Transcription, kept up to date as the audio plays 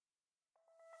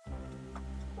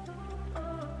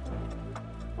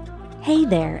Hey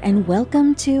there, and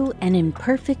welcome to An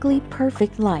Imperfectly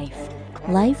Perfect Life.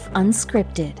 Life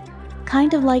unscripted.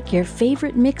 Kind of like your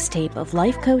favorite mixtape of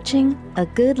life coaching, a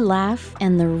good laugh,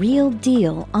 and the real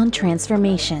deal on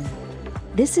transformation.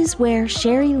 This is where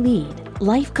Shari Leid,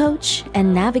 life coach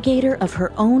and navigator of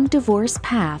her own divorce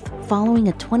path following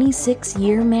a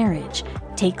 26-year marriage,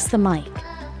 takes the mic.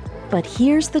 But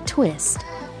here's the twist.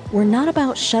 We're not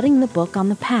about shutting the book on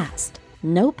the past.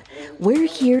 Nope, we're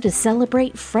here to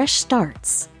celebrate fresh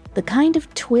starts, the kind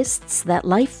of twists that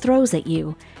life throws at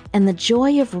you, and the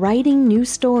joy of writing new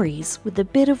stories with a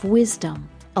bit of wisdom,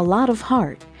 a lot of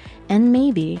heart, and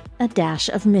maybe a dash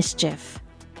of mischief.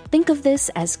 Think of this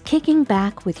as kicking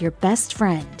back with your best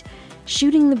friend,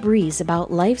 shooting the breeze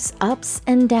about life's ups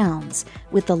and downs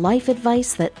with the life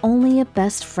advice that only a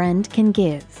best friend can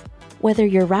give. Whether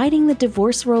you're riding the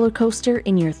divorce roller coaster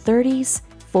in your 30s,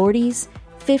 40s,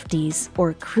 50s,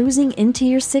 or cruising into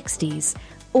your 60s,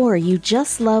 or you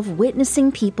just love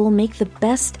witnessing people make the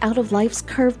best out of life's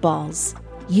curveballs,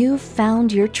 you've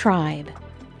found your tribe.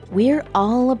 We're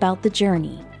all about the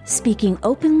journey, speaking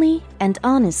openly and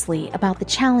honestly about the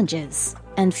challenges,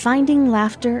 and finding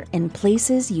laughter in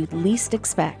places you'd least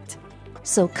expect.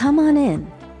 So come on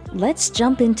in. Let's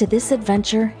jump into this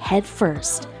adventure head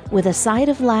first, with a side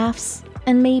of laughs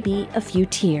and maybe a few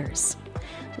tears.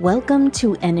 Welcome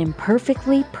to An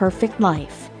Imperfectly Perfect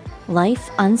Life, life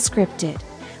unscripted,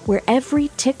 where every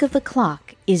tick of the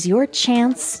clock is your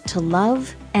chance to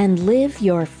love and live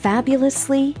your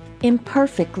fabulously,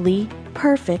 imperfectly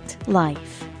perfect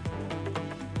life.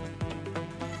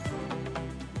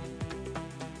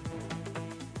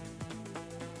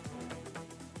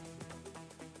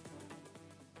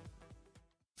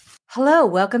 Hello,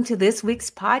 welcome to this week's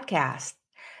podcast.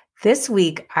 This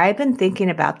week, I've been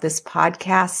thinking about this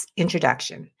podcast's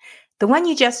introduction, the one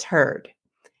you just heard,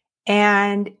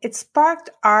 and it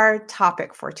sparked our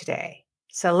topic for today.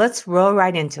 So let's roll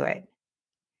right into it.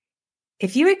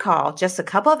 If you recall, just a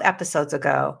couple of episodes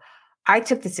ago, I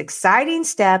took this exciting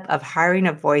step of hiring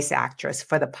a voice actress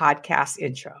for the podcast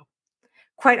intro.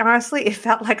 Quite honestly, it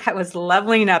felt like I was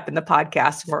leveling up in the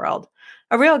podcast world,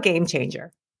 a real game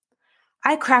changer.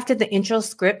 I crafted the intro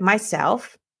script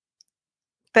myself.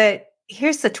 But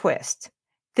here's the twist.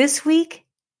 This week,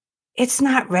 it's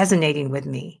not resonating with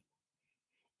me.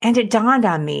 And it dawned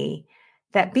on me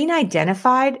that being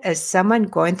identified as someone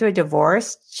going through a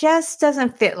divorce just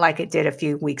doesn't fit like it did a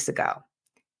few weeks ago.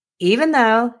 Even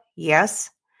though, yes,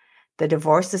 the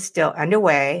divorce is still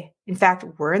underway. In fact,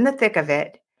 we're in the thick of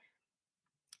it.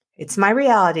 It's my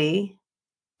reality.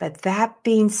 But that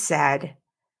being said,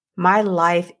 my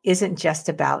life isn't just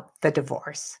about the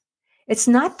divorce. It's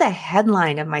not the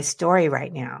headline of my story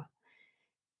right now.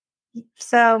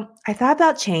 So I thought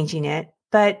about changing it,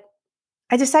 but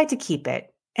I decided to keep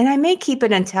it. And I may keep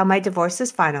it until my divorce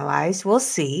is finalized. We'll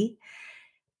see.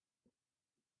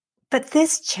 But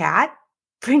this chat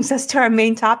brings us to our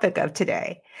main topic of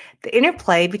today, the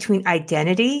interplay between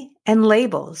identity and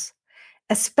labels,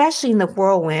 especially in the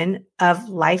whirlwind of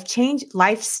life's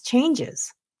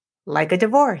changes, like a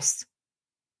divorce.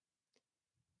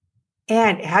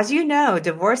 And as you know,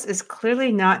 divorce is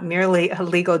clearly not merely a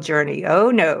legal journey. Oh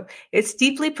no, it's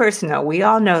deeply personal. We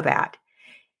all know that.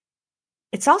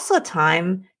 It's also a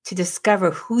time to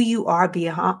discover who you are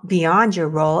beyond your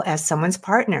role as someone's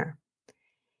partner.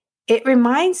 It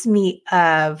reminds me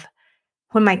of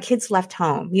when my kids left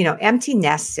home, empty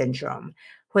nest syndrome.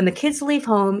 When the kids leave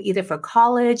home either for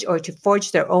college or to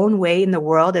forge their own way in the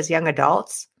world as young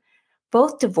adults,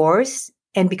 both divorce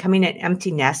and becoming an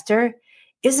empty nester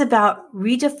is about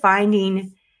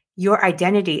redefining your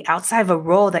identity outside of a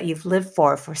role that you've lived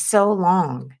for so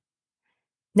long.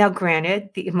 Now, granted,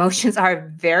 the emotions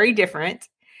are very different,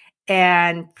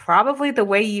 and probably the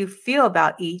way you feel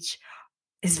about each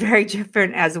is very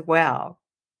different as well.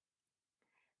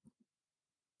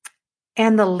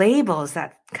 And the labels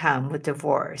that come with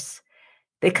divorce,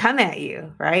 they come at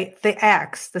you, right? The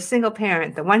ex, the single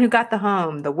parent, the one who got the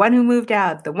home, the one who moved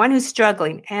out, the one who's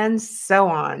struggling, and so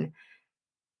on.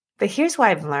 But here's what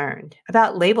I've learned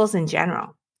about labels in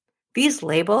general. These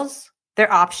labels,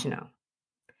 they're optional.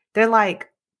 They're like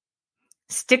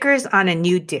stickers on a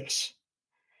new dish.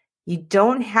 You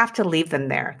don't have to leave them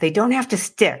there. They don't have to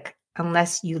stick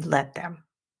unless you let them.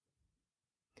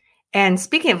 And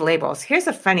speaking of labels, here's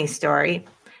a funny story.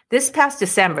 This past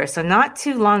December, so not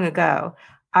too long ago,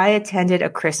 I attended a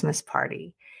Christmas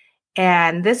party.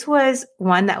 And this was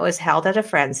one that was held at a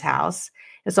friend's house.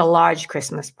 It's a large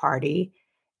Christmas party.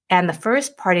 And the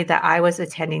first party that I was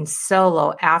attending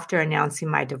solo after announcing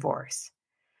my divorce.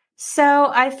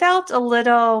 So I felt a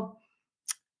little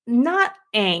not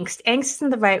angst. Angst isn't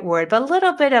the right word, but a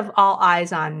little bit of all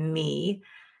eyes on me.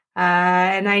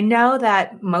 And I know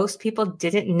that most people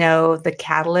didn't know the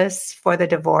catalyst for the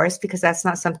divorce because that's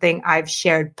not something I've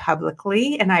shared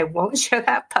publicly, and I won't share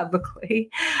that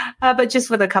publicly, but just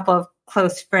with a couple of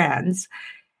close friends.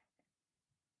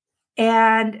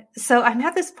 And so I'm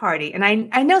at this party, and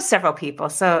I know several people.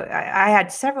 So I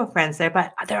had several friends there,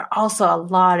 but there are also a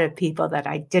lot of people that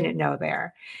I didn't know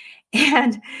there.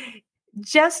 And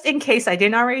just in case I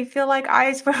didn't already feel like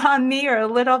eyes were on me or a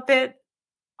little bit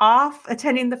off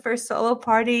attending the first solo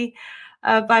party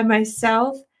by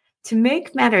myself, to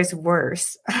make matters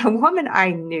worse, a woman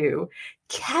I knew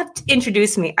kept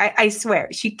introducing me. I swear,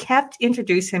 she kept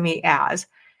introducing me as,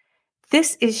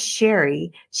 "This is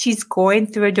Shari. She's going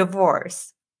through a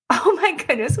divorce." Oh my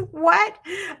goodness, what?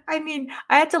 I mean,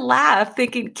 I had to laugh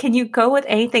thinking, can you go with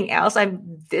anything else?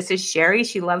 This is Shari.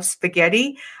 She loves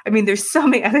spaghetti. I mean, there's so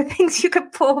many other things you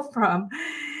could pull from.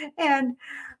 And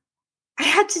I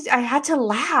had to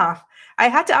laugh. I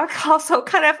had to also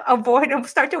kind of avoid and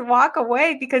start to walk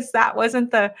away because that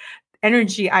wasn't the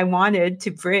energy I wanted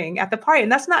to bring at the party.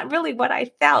 And that's not really what I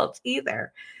felt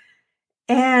either.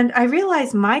 And I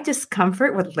realized my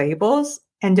discomfort with labels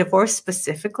and divorce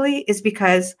specifically is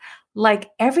because, like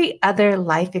every other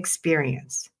life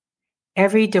experience,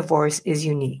 every divorce is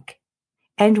unique.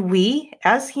 And we,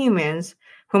 as humans,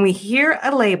 when we hear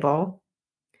a label,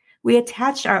 we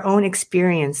attach our own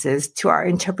experiences to our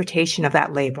interpretation of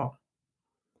that label.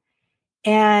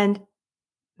 And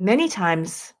many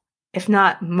times, if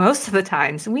not most of the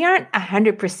times, we aren't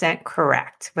 100%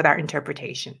 correct with our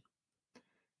interpretation.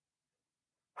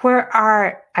 Where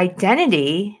our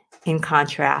identity, in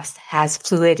contrast, has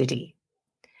fluidity.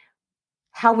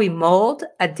 How we mold,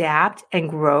 adapt, and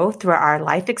grow through our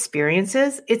life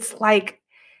experiences, it's like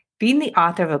being the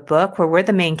author of a book where we're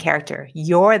the main character.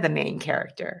 You're the main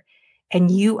character, and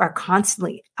you are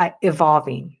constantly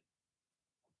evolving.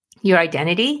 Your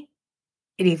identity,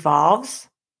 it evolves,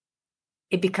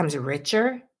 it becomes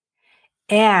richer,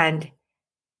 and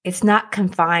it's not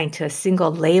confined to a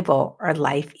single label or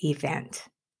life event.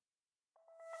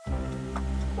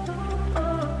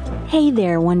 Hey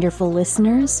there, wonderful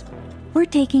listeners. We're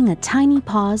taking a tiny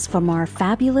pause from our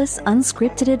fabulous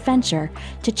unscripted adventure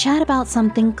to chat about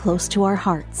something close to our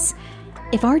hearts.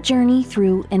 If our journey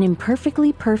through an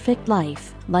imperfectly perfect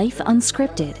life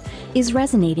unscripted, is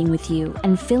resonating with you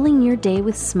and filling your day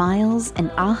with smiles and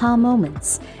aha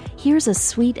moments, here's a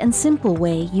sweet and simple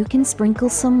way you can sprinkle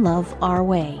some love our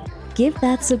way. Give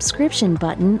that subscription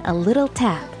button a little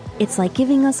tap. It's like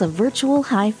giving us a virtual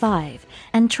high five.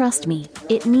 And trust me,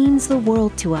 it means the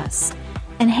world to us.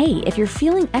 And hey, if you're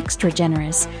feeling extra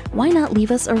generous, why not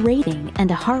leave us a rating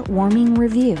and a heartwarming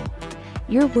review?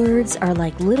 Your words are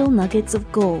like little nuggets of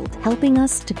gold, helping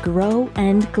us to grow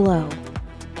and glow.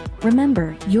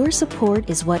 Remember, your support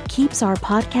is what keeps our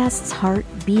podcast's heart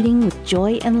beating with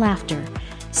joy and laughter.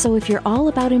 So if you're all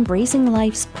about embracing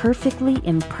life's perfectly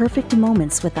imperfect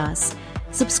moments with us,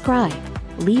 subscribe,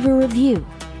 leave a review,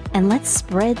 and let's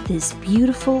spread this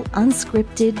beautiful,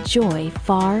 unscripted joy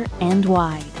far and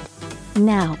wide.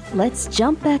 Now, let's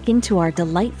jump back into our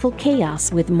delightful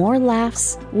chaos with more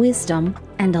laughs, wisdom,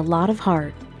 and a lot of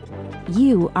heart.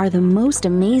 You are the most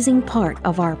amazing part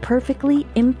of our perfectly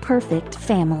imperfect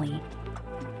family.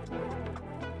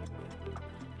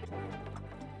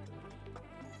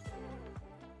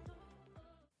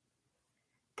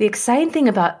 The exciting thing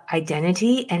about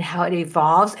identity and how it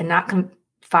evolves and not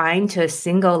confined to a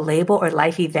single label or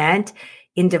life event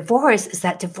in divorce is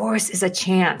that divorce is a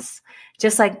chance,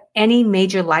 just like any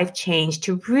major life change,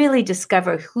 to really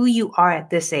discover who you are at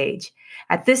this age,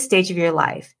 at this stage of your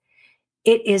life.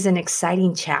 It is an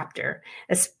exciting chapter,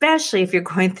 especially if you're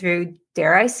going through,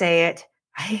 dare I say it,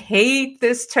 I hate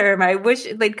this term. I wish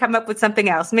they'd come up with something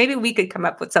else. Maybe we could come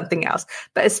up with something else,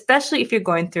 but especially if you're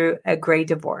going through a gray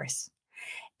divorce.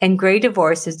 And gray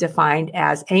divorce is defined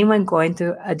as anyone going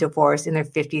through a divorce in their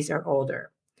 50s or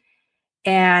older.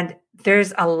 And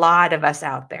there's a lot of us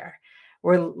out there.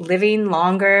 We're living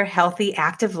longer, healthy,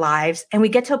 active lives. And we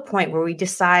get to a point where we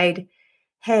decide,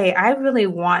 hey, I really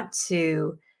want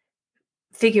to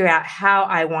figure out how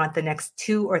I want the next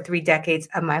 2 or 3 decades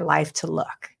of my life to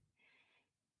look.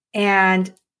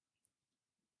 And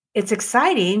it's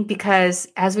exciting because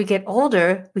as we get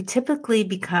older, we typically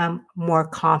become more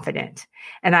confident.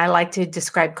 And I like to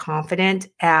describe confident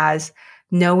as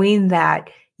knowing that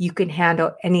you can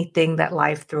handle anything that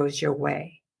life throws your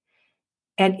way.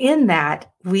 And in that,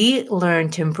 we learn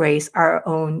to embrace our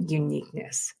own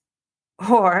uniqueness.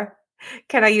 Or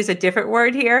Can I use a different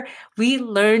word here? We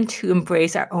learn to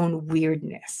embrace our own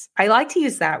weirdness. I like to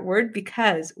use that word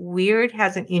because weird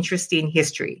has an interesting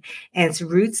history and its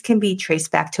roots can be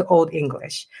traced back to Old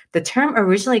English. The term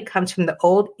originally comes from the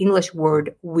Old English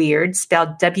word weird,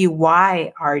 spelled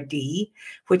W-Y-R-D,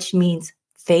 which means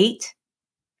fate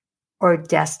or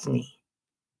destiny.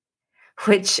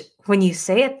 Which, when you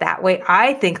say it that way,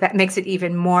 I think that makes it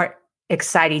even more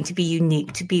exciting to be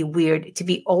unique, to be weird, to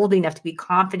be old enough, to be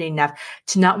confident enough,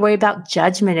 to not worry about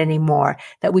judgment anymore,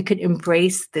 that we could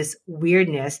embrace this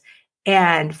weirdness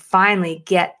and finally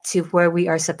get to where we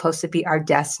are supposed to be, our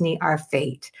destiny, our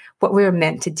fate, what we were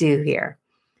meant to do here.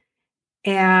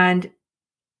 And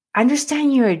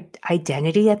understanding your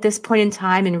identity at this point in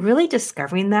time and really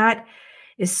discovering that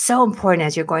is so important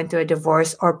as you're going through a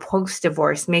divorce or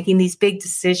post-divorce, making these big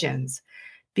decisions,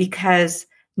 because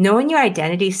knowing your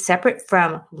identity separate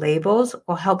from labels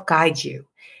will help guide you.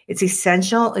 It's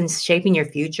essential in shaping your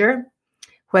future,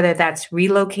 whether that's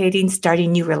relocating,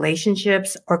 starting new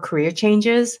relationships, or career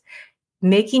changes.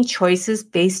 Making choices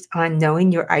based on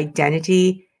knowing your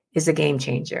identity is a game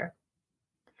changer.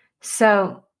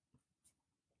 So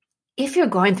if you're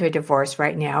going through a divorce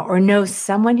right now or know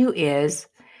someone who is,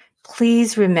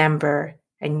 please remember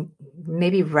and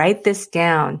maybe write this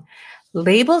down.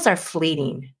 Labels are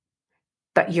fleeting,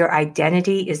 but your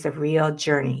identity is the real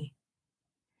journey.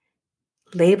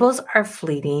 Labels are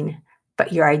fleeting,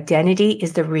 but your identity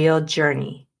is the real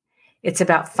journey. It's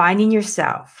about finding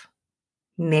yourself,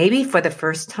 maybe for the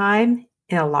first time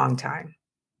in a long time.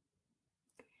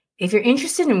 If you're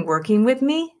interested in working with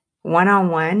me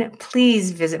one-on-one,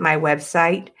 please visit my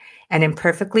website, An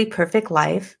Imperfectly Perfect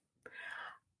Life.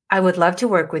 I would love to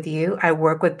work with you. I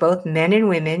work with both men and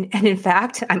women. And in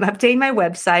fact, I'm updating my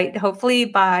website. Hopefully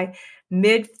by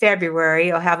mid-February,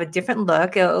 it'll have a different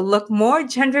look. It'll look more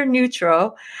gender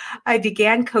neutral. I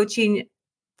began coaching,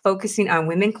 focusing on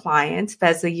women clients.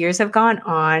 But as the years have gone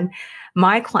on,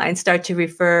 my clients start to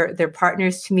refer their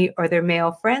partners to me or their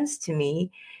male friends to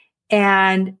me.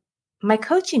 And my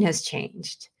coaching has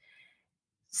changed.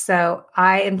 So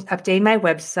I am updating my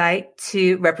website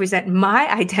to represent my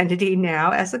identity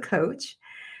now as a coach.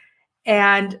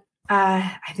 And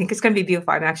I think it's going to be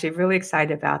beautiful. I'm actually really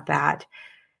excited about that.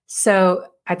 So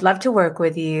I'd love to work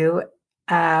with you.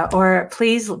 Or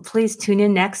please tune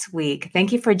in next week.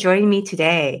 Thank you for joining me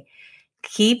today.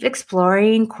 Keep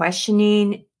exploring,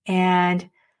 questioning, and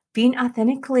being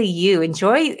authentically you.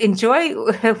 Enjoy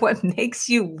what makes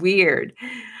you weird.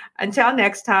 Until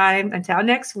next time, until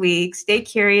next week, stay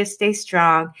curious, stay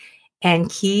strong, and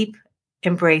keep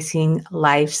embracing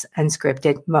life's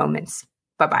unscripted moments.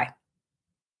 Bye-bye.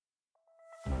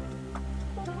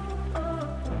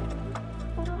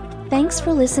 Thanks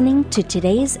for listening to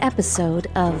today's episode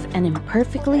of An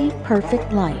Imperfectly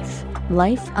Perfect Life,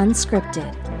 Life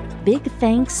Unscripted. Big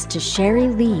thanks to Shari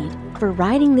Leid for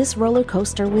riding this roller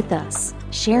coaster with us,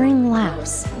 sharing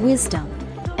laughs, wisdom,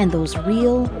 and those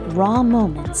real, raw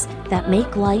moments that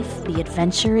make life the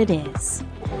adventure it is.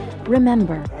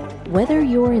 Remember, whether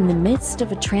you're in the midst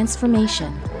of a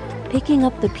transformation, picking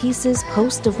up the pieces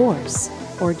post-divorce,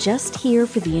 or just here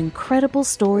for the incredible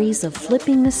stories of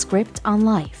flipping the script on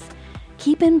life,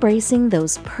 keep embracing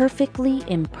those perfectly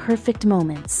imperfect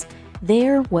moments.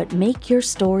 They're what make your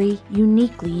story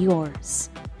uniquely yours.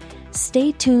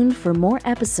 Stay tuned for more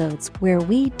episodes where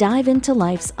we dive into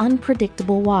life's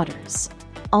unpredictable waters,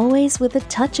 always with a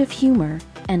touch of humor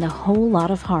and a whole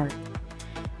lot of heart.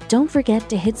 Don't forget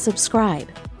to hit subscribe,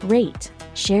 rate,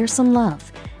 share some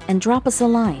love, and drop us a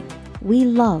line. We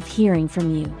love hearing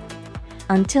from you.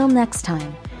 Until next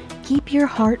time, keep your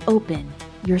heart open,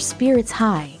 your spirits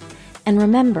high, and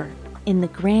remember, in the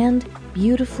grand,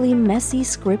 beautifully messy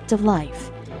script of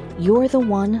life, you're the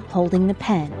one holding the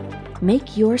pen.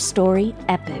 Make your story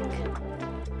epic.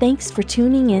 Thanks for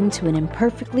tuning in to An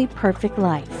Imperfectly Perfect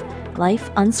Life,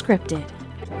 Life Unscripted.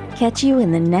 Catch you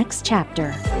in the next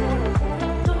chapter.